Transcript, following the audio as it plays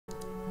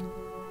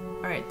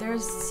Alright,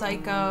 there's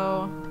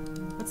Psycho.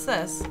 What's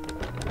this?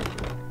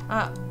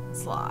 Oh,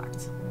 it's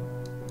locked.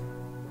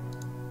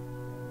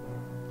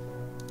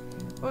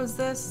 What was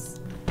this?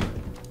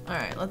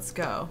 Alright, let's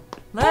go.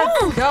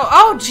 Let's go.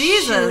 Oh,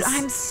 Jesus!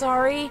 Shoot, I'm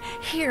sorry.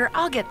 Here,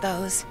 I'll get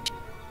those.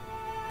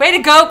 Way to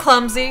go,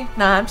 clumsy!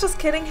 Nah, I'm just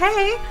kidding.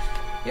 Hey!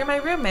 You're my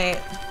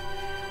roommate.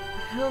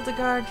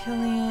 Hildegard,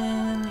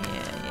 Killian.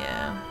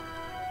 Yeah.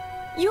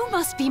 You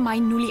must be my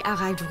newly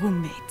arrived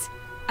roommate.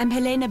 I'm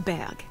Helene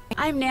Berg.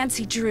 I'm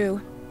Nancy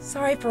Drew.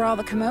 Sorry for all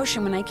the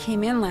commotion when I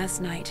came in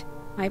last night.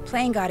 My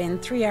plane got in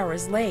 3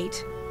 hours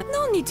late.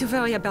 No need to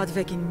worry about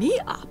waking me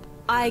up.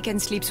 I can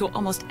sleep through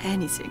almost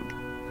anything.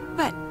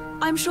 Well,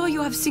 I'm sure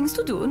you have things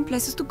to do and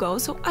places to go,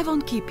 so I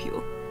won't keep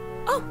you.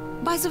 Oh,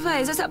 by the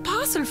way, there's a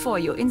parcel for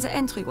you in the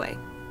entryway.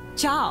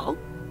 Ciao.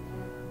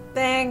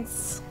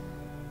 Thanks.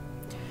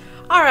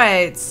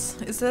 Alright,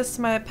 is this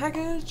my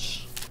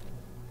package?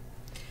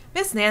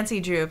 Miss Nancy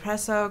Drew,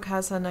 Presso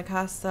Casa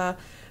Nacasta.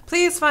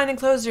 Please find and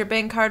close your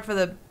bank card for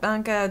the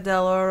Banca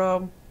del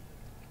Oro.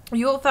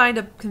 You will find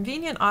a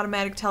convenient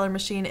automatic teller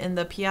machine in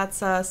the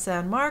Piazza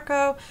San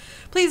Marco.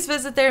 Please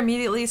visit there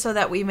immediately so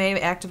that we may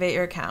activate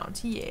your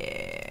account.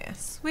 Yeah,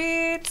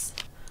 sweet.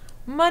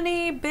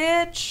 Money,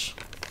 bitch.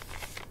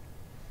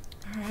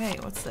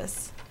 Alright, what's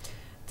this?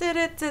 Has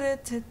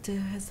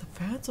the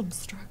phantom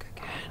struck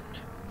again?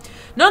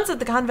 Nuns at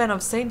the convent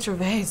of Saint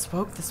Gervais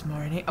awoke this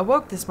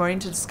morning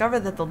to discover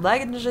that the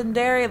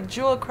legendary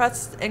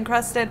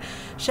jewel-encrusted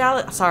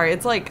chalice. Sorry,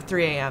 it's like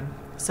 3 a.m.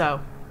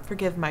 So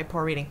forgive my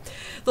poor reading.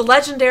 The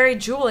legendary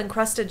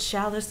jewel-encrusted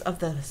chalice of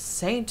the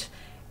saint,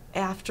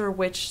 after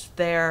which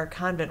their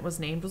convent was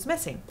named, was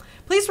missing.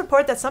 Please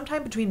report that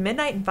sometime between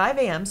midnight and 5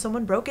 a.m.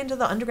 someone broke into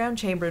the underground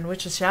chamber in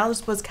which the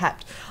chalice was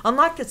kept,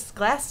 unlocked its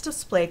glass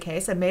display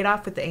case, and made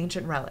off with the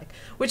ancient relic,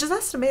 which is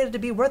estimated to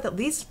be worth at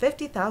least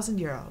 50,000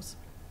 euros.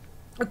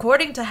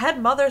 According to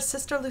head mother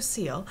Sister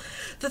Lucille,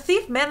 the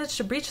thief managed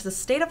to breach the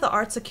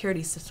state-of-the-art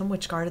security system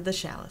which guarded the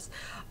chalice,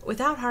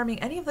 without harming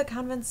any of the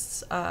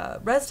convent's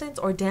residents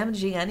or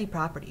damaging any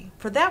property.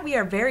 For that we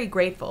are very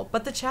grateful,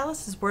 but the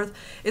chalice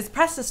is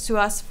precious to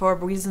us for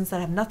reasons that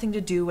have nothing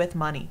to do with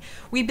money.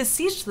 We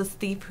beseech the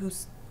thief who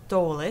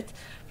stole it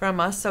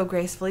from us so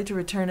gracefully to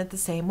return it the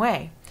same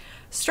way.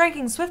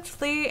 Striking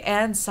swiftly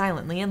and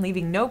silently and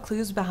leaving no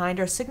clues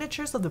behind are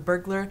signatures of the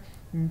burglar,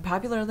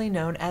 popularly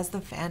known as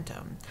the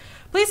Phantom.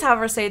 Please,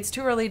 however, say it's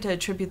too early to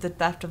attribute the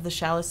theft of the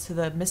chalice to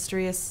the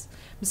mysterious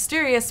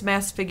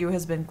masked figure who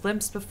has been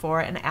glimpsed before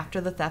and after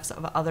the thefts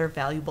of other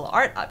valuable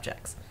art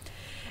objects.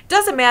 It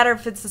doesn't matter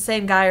if it's the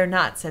same guy or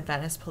not, said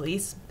Venice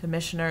Police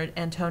Commissioner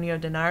Antonio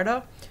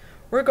DiNardo.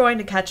 We're going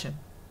to catch him.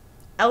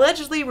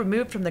 Allegedly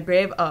removed from the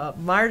grave of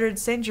martyred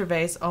Saint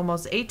Gervais,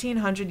 almost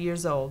 1,800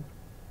 years old.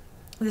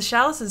 The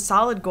chalice is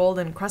solid gold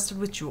and encrusted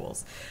with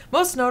jewels.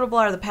 Most notable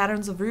are the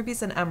patterns of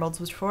rubies and emeralds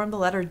which form the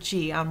letter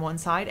G on one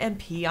side and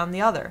P on the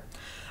other.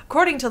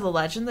 According to the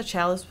legend, the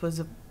chalice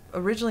was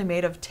originally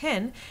made of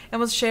tin and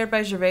was shared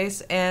by Gervais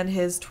and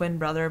his twin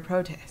brother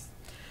Protes.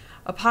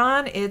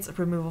 Upon its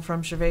removal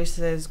from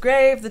Gervais's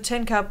grave, the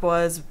tin cup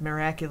was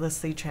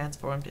miraculously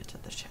transformed into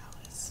the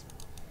chalice.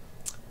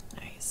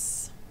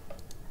 Nice.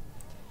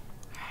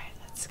 Alright,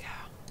 let's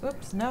go.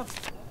 Oops, nope.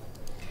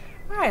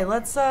 Alright,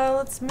 let's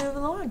move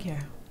along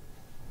here.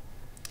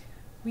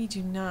 We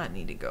do not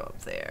need to go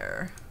up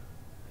there.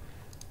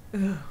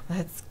 Ooh,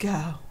 let's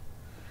go.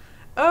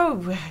 Oh,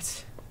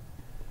 what?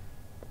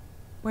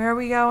 Where are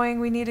we going?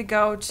 We need to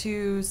go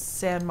to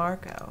San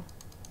Marco,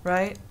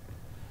 right?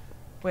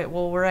 Wait,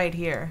 well, we're right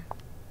here.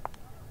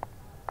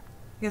 I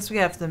guess we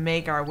have to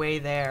make our way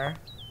there.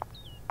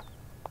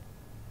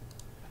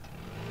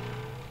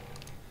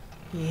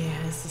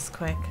 Yeah, this is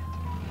quick.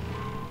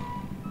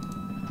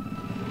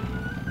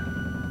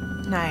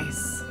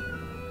 Nice.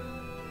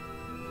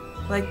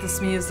 Like this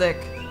music.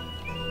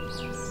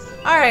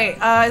 Alright,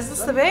 is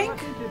this the bank?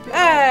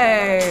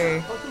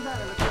 Hey!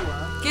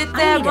 Get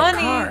that money!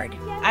 I need a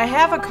card. I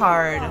have a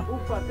card.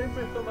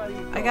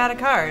 I got a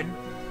card.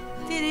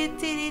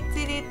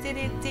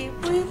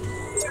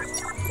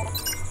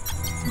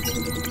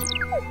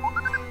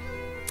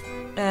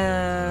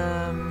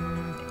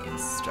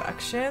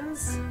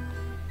 Instructions.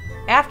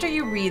 After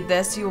you read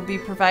this, you will be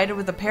provided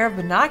with a pair of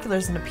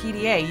binoculars and a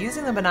PDA.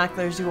 Using the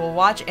binoculars, you will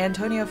watch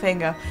Antonio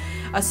Fanga,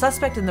 a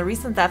suspect in the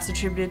recent thefts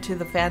attributed to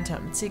the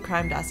Phantom. See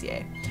crime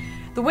dossier.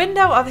 The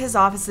window of his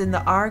office in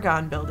the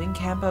Argonne building,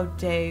 Campo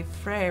dei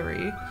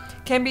Freri,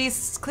 can be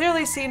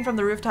clearly seen from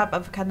the rooftop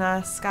of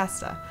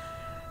Canascasta.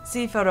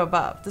 See photo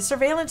above. The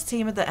surveillance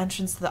team at the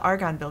entrance to the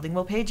Argonne building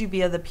will page you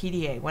via the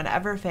PDA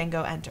whenever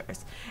Fango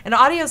enters. An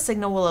audio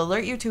signal will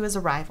alert you to his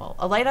arrival.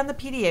 A light on the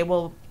PDA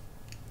will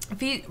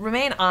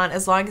remain on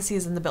as long as he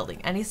is in the building.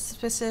 Any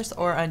suspicious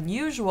or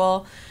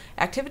unusual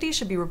activity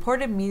should be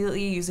reported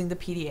immediately using the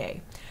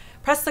PDA.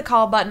 Press the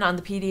call button on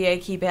the PDA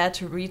keypad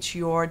to reach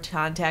your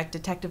contact,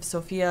 Detective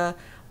Sofia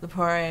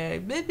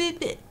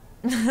Leparazzi.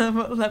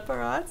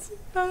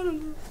 I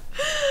don't know.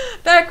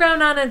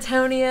 Background on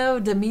Antonio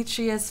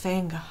Demetrius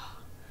Fanga.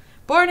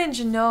 Born in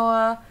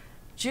Genoa,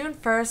 June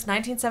 1st,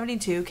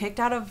 1972, kicked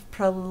out of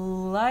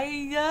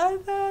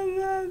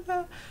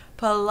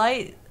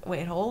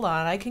wait, hold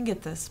on, I can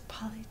get this.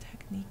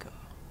 Polytechnico.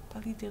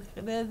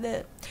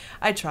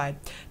 I tried.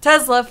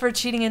 Tesla for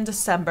cheating in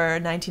December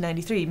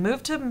 1993.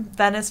 Moved to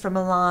Venice from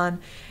Milan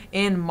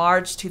in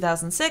March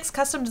 2006.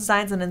 Custom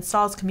designs and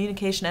installs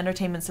communication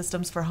entertainment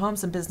systems for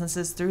homes and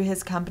businesses through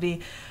his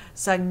company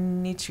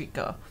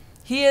Sagnitrico.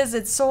 He is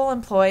its sole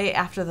employee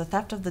after the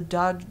theft of the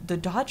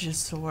Dodge's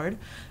sword.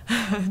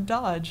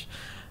 Dodge.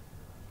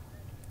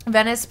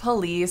 Venice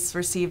police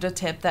received a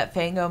tip that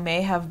Fango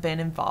may have been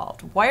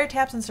involved.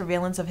 Wiretaps and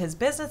surveillance of his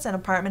business and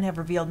apartment have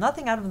revealed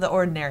nothing out of the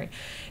ordinary.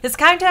 His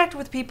contact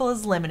with people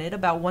is limited.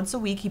 About once a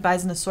week, he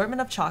buys an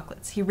assortment of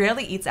chocolates. He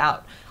rarely eats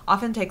out,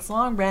 often takes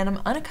long, random,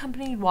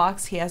 unaccompanied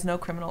walks. He has no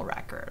criminal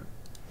record.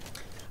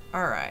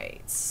 All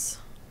right.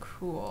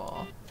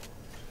 Cool.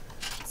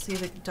 Let's see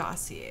the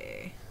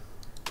dossier.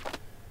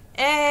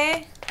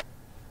 A.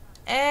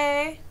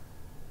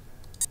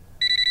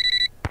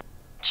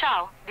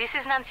 Ciao, this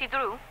is Nancy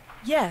Drew.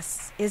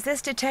 Yes. Is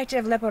this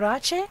Detective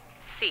Leporace?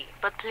 Si,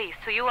 but please,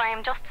 to you I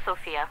am just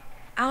Sophia.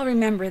 I'll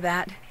remember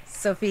that,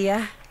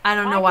 Sophia. I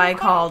don't know why I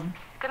called.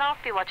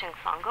 Cannot be watching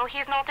Fango.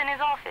 He's not in his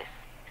office.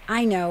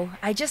 I know.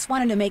 I just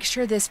wanted to make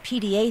sure this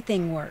PDA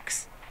thing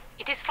works.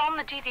 It is from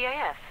the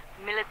GDAF.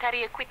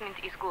 Military equipment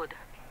is good.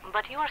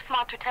 But you are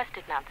smarter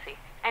tested, Nancy.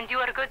 And you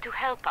are good to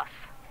help us.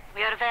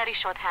 We are very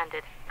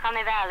short-handed.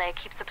 Carnevale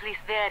keeps the police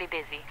very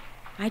busy.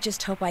 I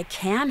just hope I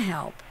can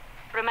help.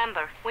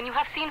 Remember, when you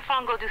have seen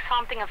Fango do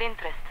something of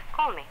interest,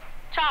 call me.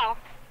 Ciao.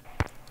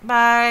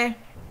 Bye.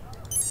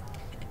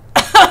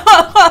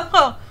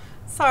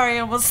 Sorry, I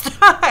almost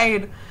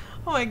died.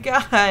 Oh my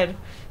god.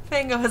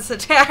 Fango is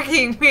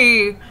attacking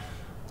me.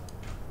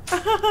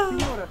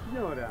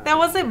 That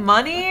wasn't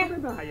money?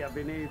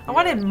 I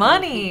wanted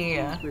money.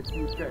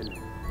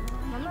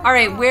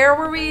 Alright, where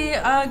were we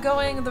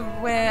going? The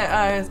way,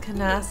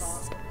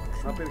 Canas.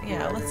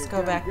 Yeah, let's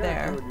go back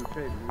there.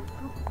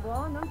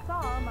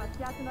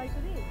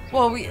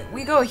 Well,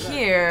 we go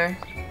here.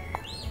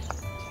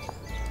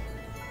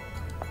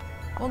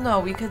 Well, no,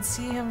 we could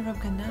see him from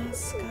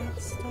Canas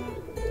stuff.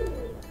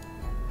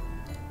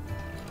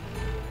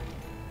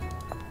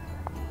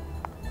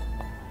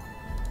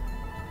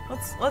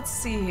 Let's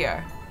see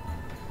here.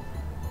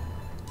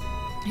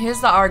 Here's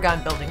the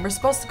Argonne building. We're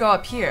supposed to go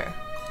up here.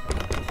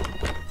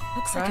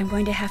 Looks like I'm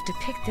going to have to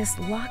pick this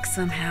lock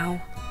somehow.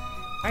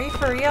 Are you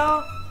for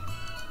real?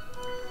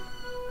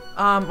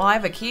 Well, I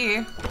have a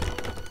key.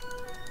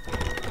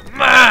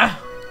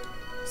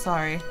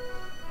 Sorry.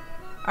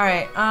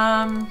 Alright,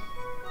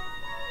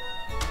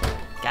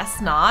 guess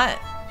not.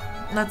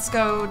 Let's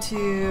go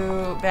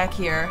to back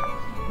here.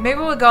 Maybe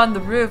we'll go on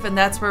the roof and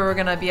that's where we're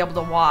gonna be able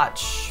to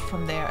watch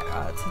from there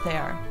to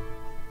there.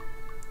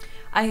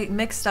 I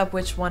mixed up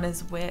which one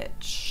is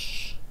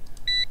which.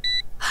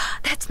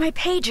 That's my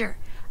pager.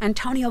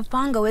 Antonio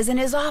Fango is in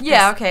his office.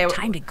 Yeah, okay.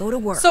 Time to go to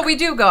work. So we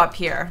do go up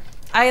here.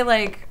 I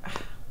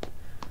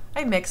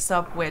mixed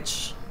up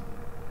which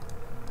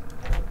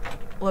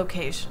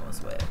location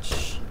was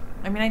which.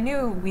 I mean, I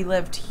knew we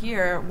lived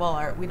here.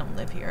 Well, we don't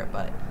live here,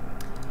 but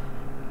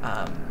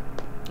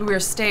we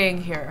were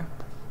staying here.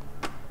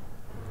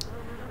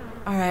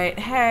 Alright,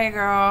 hey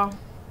girl.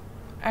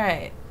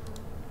 Alright.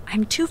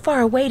 I'm too far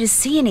away to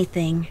see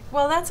anything.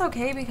 Well, that's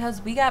okay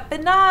because we got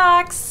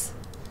binocs.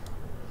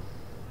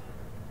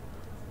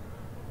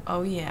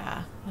 Oh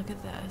yeah, look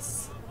at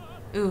this.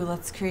 Ooh,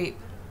 let's creep.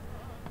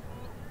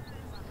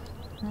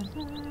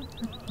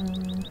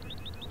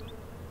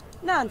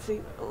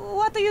 Nancy,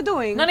 what are you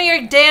doing? None of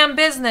your damn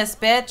business,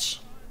 bitch.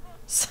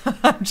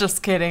 I'm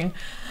just kidding.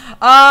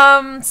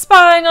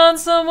 Spying on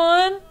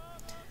someone?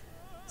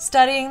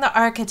 Studying the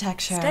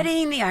architecture.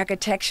 Studying the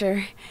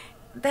architecture.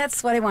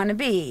 That's what I want to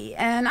be,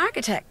 an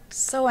architect.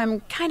 So I'm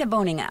kind of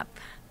boning up.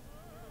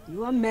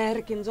 You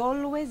Americans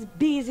always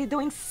busy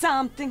doing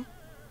something.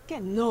 Que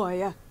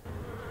noia.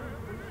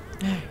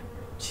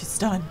 She's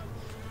done.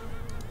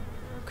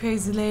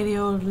 Crazy lady,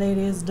 old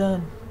lady is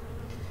done.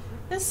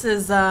 This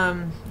is,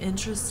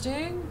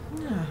 interesting.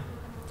 Yeah.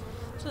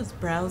 Just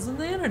browsing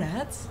the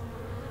internet.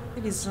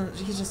 Maybe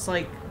he just,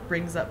 like,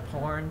 brings up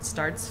porn,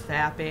 starts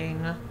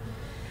fapping.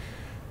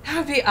 That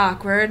would be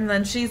awkward, and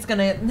then she's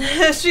gonna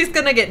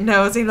get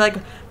nosy, like,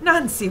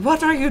 Nancy,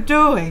 what are you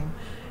doing?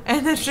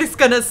 And then she's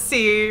gonna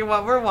see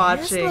what we're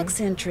watching. This looks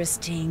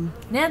interesting.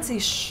 Nancy,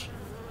 shh.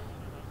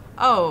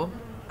 Oh,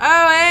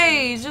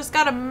 hey, you just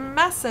got a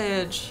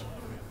message.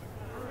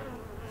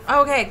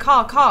 Okay,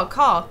 call.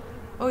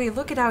 Oh,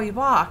 look at how he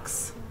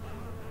walks.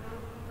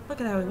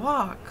 Look at how he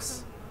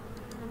walks.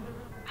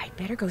 I'd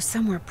better go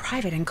somewhere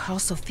private and call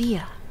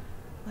Sophia.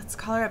 Let's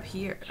call her up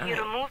here. He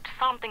removed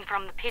something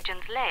from the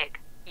pigeon's leg.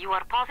 You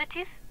are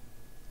positive?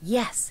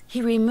 Yes,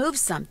 he removed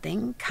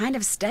something, kind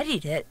of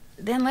studied it,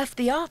 then left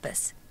the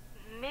office.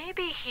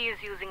 Maybe he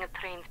is using a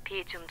trained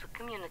pigeon to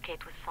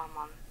communicate with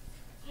someone.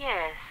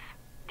 Yes,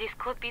 this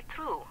could be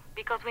true,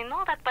 because we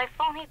know that by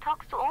phone he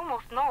talks to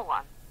almost no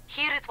one.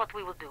 Here is what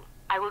we will do.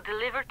 I will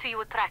deliver to you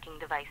a tracking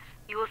device.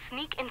 You will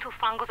sneak into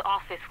Fango's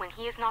office when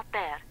he is not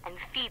there and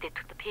feed it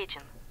to the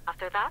pigeon.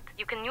 After that,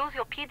 you can use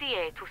your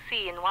PDA to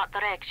see in what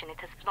direction it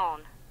has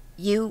flown.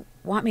 You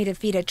want me to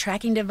feed a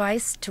tracking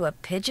device to a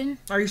pigeon?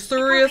 Are you It will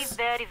serious? be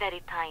very,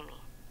 very tiny.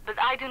 But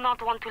I do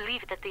not want to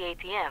leave it at the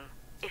ATM.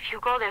 If you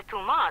go there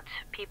too much,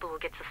 people will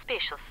get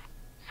suspicious.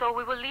 So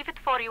we will leave it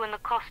for you in the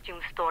costume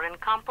store in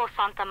Campo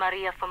Santa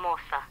Maria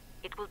Formosa.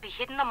 It will be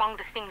hidden among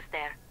the things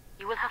there.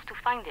 You will have to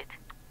find it.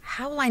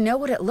 How will I know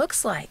what it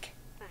looks like?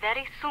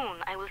 Very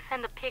soon, I will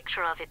send a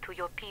picture of it to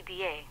your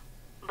PDA.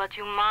 But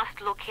you must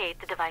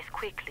locate the device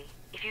quickly.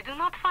 If you do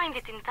not find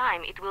it in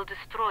time, it will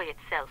destroy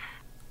itself.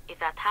 If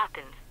that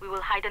happens, we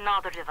will hide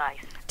another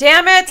device.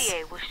 Damn it!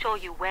 PDA will show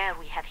you where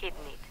we have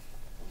hidden it.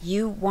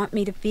 You want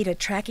me to feed a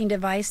tracking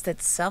device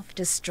that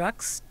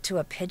self-destructs to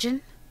a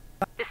pigeon?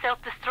 The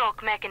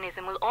self-destruct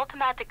mechanism will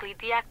automatically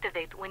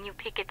deactivate when you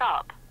pick it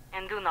up.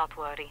 And do not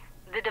worry.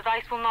 The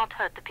device will not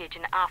hurt the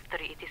pigeon after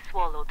it is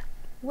swallowed.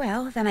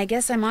 Well, then I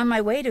guess I'm on my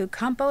way to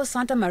Campo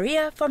Santa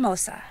Maria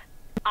Formosa.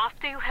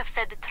 After you have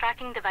fed the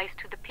tracking device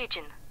to the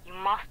pigeon, you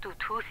must do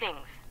two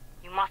things.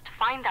 You must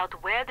find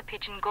out where the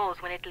pigeon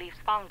goes when it leaves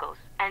Fango's,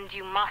 and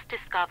you must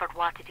discover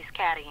what it is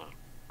carrying.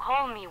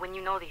 Call me when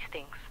you know these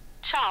things.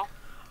 Ciao.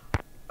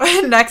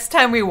 Next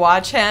time we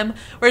watch him,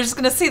 we're just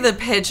gonna see the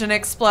pigeon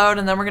explode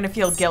and then we're gonna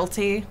feel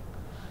guilty.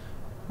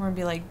 We're gonna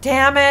be like,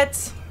 damn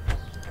it!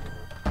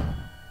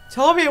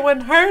 Told me it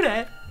wouldn't hurt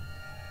it.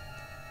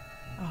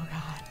 Oh god.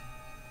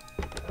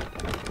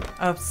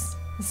 Oops.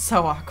 It's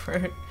so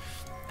awkward.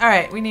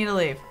 Alright, we need to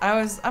leave.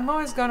 I'm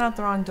always going out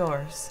the wrong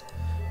doors.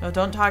 No,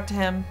 don't talk to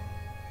him.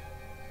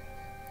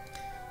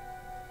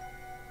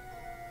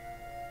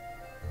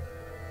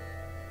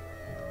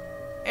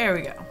 There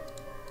we go.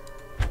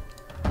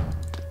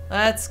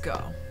 Let's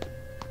go.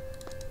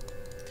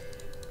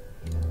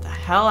 Get the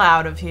hell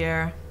out of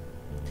here.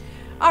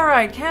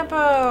 Alright,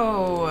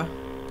 Campo!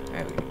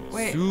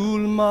 Wait.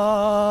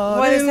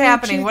 What is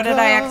happening? What did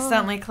I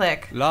accidentally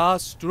click? No.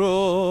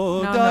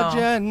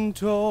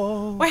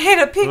 Wait,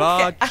 a pink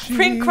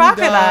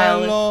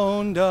crocodile.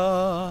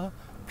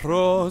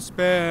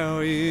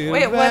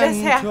 Wait, what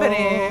is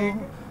happening?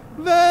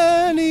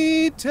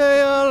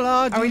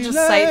 Are we just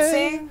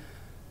sightseeing?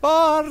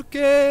 This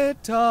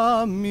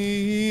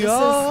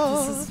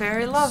is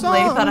very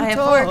lovely, but I have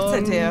work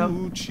to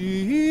do.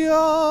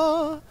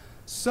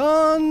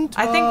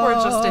 I think we're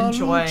just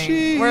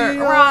enjoying.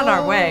 We're on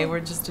our way. We're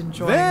just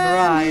enjoying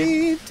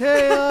the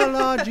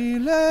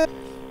ride.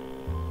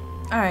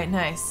 Alright,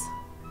 nice.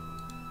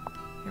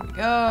 Here we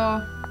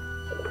go.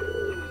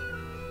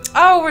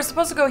 Oh, we're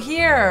supposed to go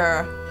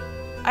here.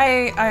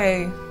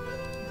 I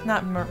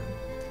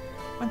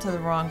went to the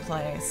wrong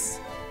place.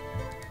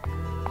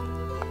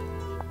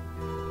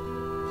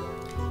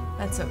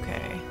 That's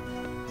okay.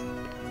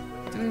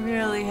 Do we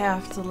really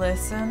have to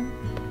listen?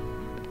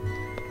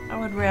 I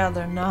would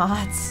rather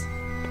not.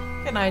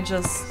 Can I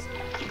just...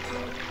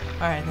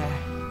 Alright, there.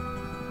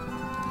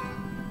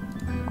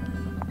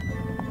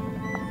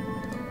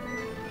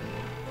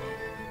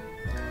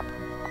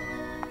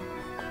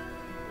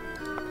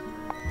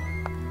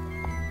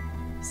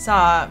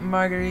 Saw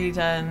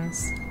margarita and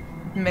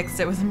mixed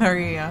it with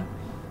Maria.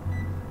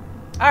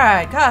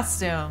 Alright,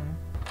 costume.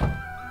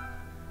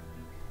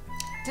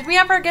 Did we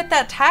ever get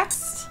that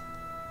text?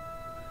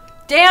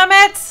 Damn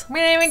it! We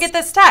didn't even get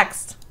this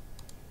text.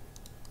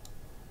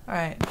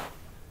 Alright.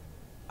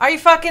 Are you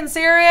fucking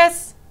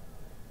serious?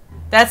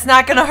 That's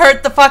not gonna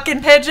hurt the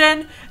fucking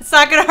pigeon? It's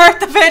not gonna hurt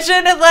the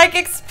pigeon? It like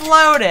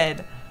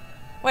exploded.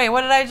 Wait,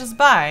 what did I just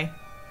buy?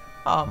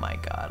 Oh my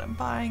god, I'm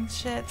buying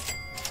shit.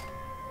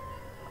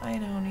 I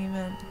don't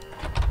even...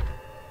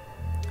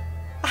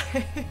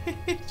 I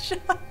just...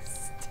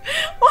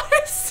 What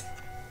is...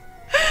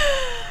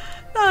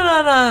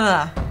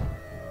 No.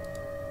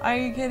 Are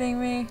you kidding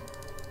me?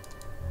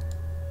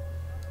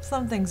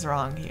 Something's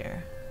wrong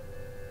here.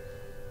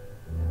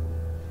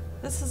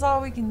 This is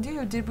all we can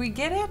do. Did we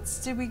get it?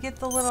 Did we get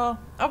the little...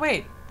 Oh,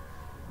 wait.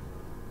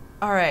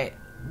 Alright.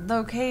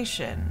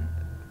 Location.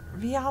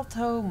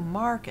 Rialto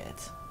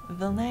Market.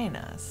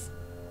 Venice.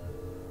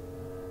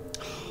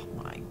 Oh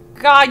my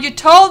god, you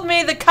told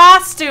me the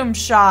costume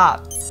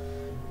shop!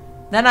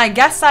 Then I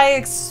guess I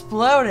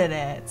exploded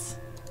it.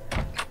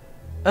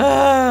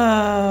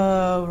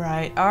 Oh,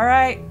 right.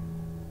 Alright.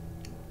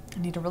 I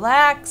need to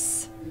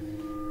relax.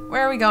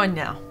 Where are we going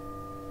now?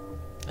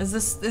 Is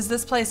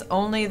this place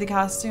only the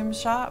costume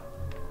shop?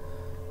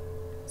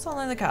 It's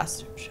only the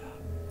costume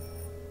shop.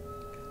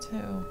 Go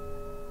to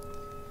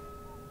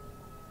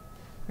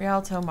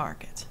Rialto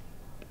Market.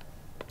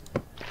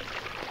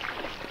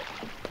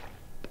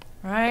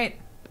 Right.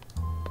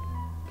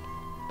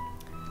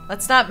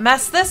 Let's not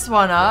mess this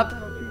one up.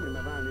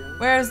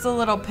 Where's the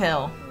little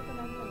pill?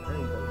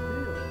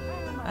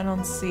 I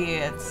don't see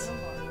it.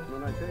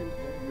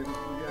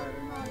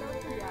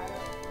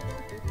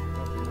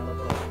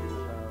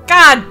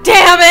 God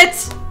damn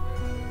it!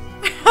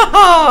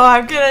 Oh,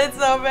 I'm getting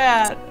so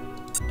bad.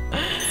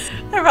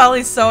 They're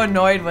probably so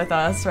annoyed with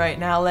us right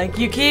now. Like,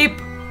 you keep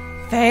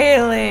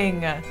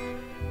failing.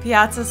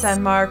 Piazza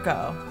San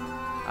Marco.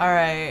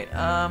 Alright,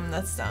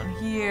 that's down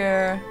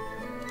here.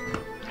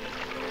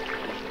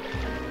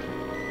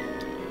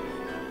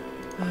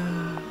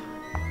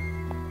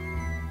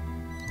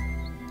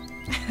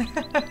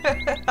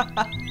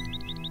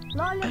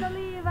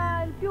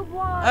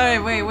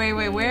 Alright,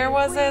 wait, where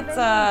was it?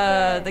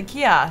 The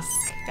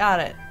kiosk. Got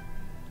it.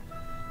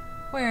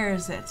 Where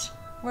is it?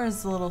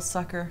 Where's the little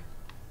sucker?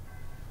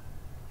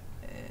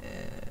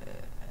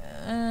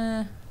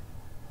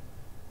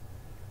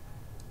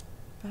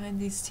 Behind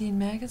these teen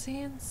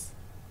magazines?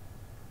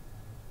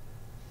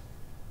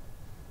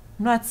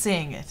 I'm not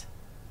seeing it.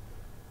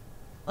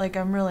 Like,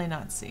 I'm really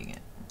not seeing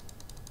it.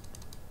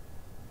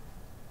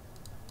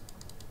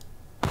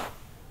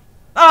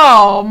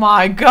 Oh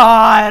my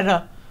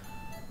god!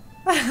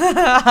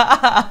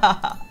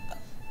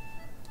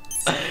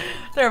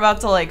 They're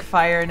about to like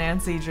fire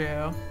Nancy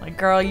Drew. Like,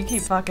 girl, you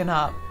keep fucking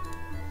up.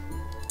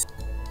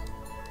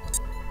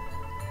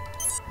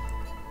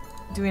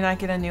 Do we not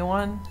get a new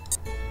one?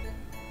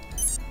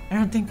 I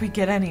don't think we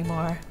get any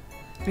more.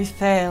 We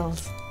failed.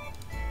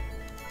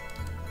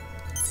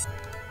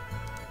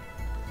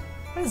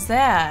 What is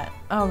that?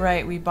 Oh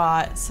right, we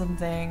bought some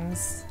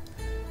things.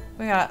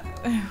 We got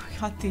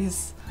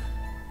these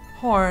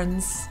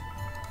horns.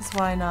 Because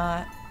why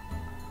not?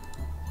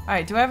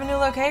 Alright, do I have a new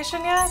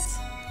location yet?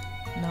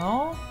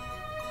 No?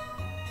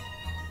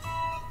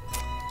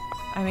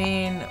 I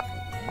mean,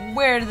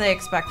 where do they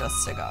expect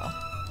us to go?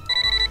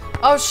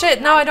 Oh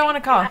shit, no, I don't want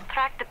to call.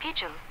 Track the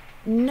pigeon.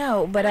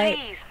 No, but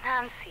Please,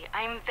 Nancy,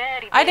 I'm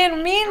very... I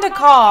didn't mean to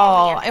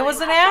call. It was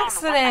an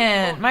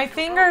accident. My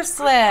finger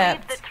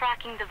slipped. The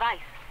tracking device.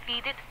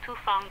 Feed it to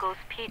Fongo's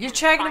pigeon. Your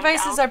tracking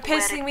devices are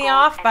pissing me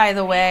off, by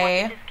the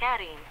way.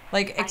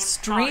 Like,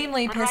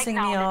 extremely pissing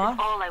me off.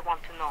 That is all I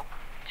want to know.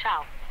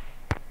 Ciao.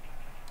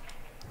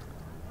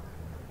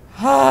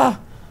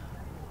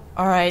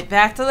 Alright,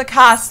 back to the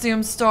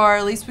costume store.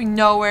 At least we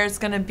know where it's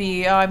gonna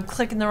be. Oh, I'm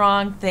clicking the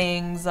wrong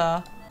things.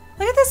 Look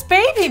at this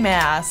baby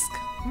mask.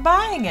 I'm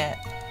buying it.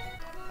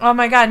 Oh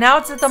my god, now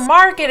it's at the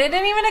market. It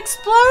didn't even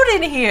explode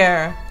in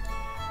here.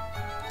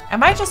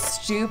 Am I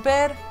just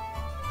stupid?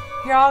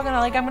 You're all gonna,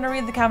 like, I'm gonna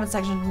read the comment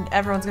section and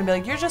everyone's gonna be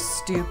like, you're just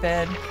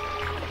stupid.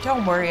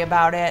 Don't worry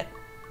about it.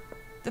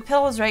 The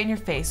pill was right in your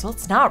face. Well,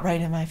 it's not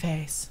right in my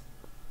face.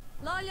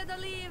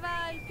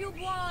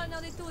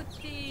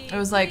 It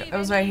was like, it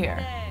was right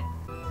here.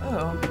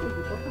 Oh,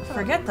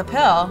 forget the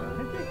pill.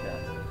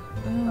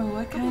 Ooh,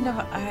 what kind of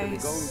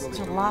ice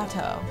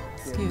gelato?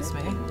 Excuse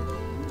me.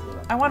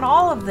 I want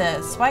all of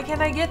this. Why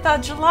can't I get the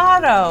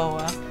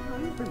gelato?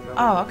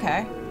 Oh,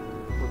 okay.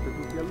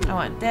 I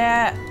want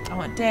that. I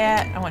want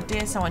that. I want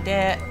this. I want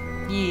that.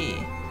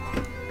 Yeah.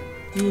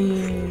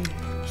 Yeah.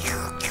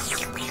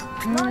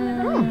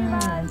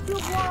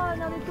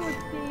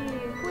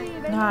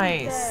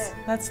 Nice.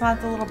 That's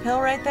not the little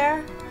pill right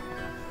there?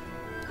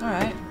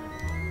 Alright.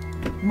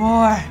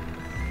 More.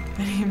 I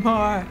need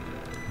more.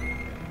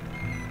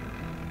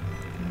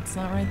 It's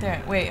not right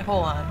there. Wait,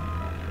 hold on.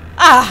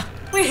 Ah!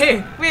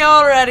 We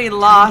already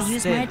lost it.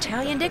 Use my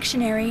Italian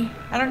dictionary.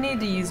 I don't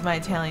need to use my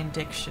Italian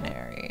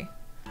dictionary.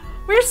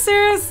 We're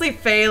seriously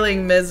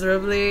failing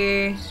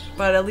miserably,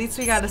 but at least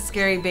we got a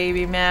scary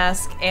baby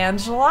mask and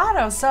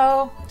gelato,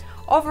 so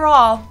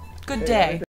overall, good day.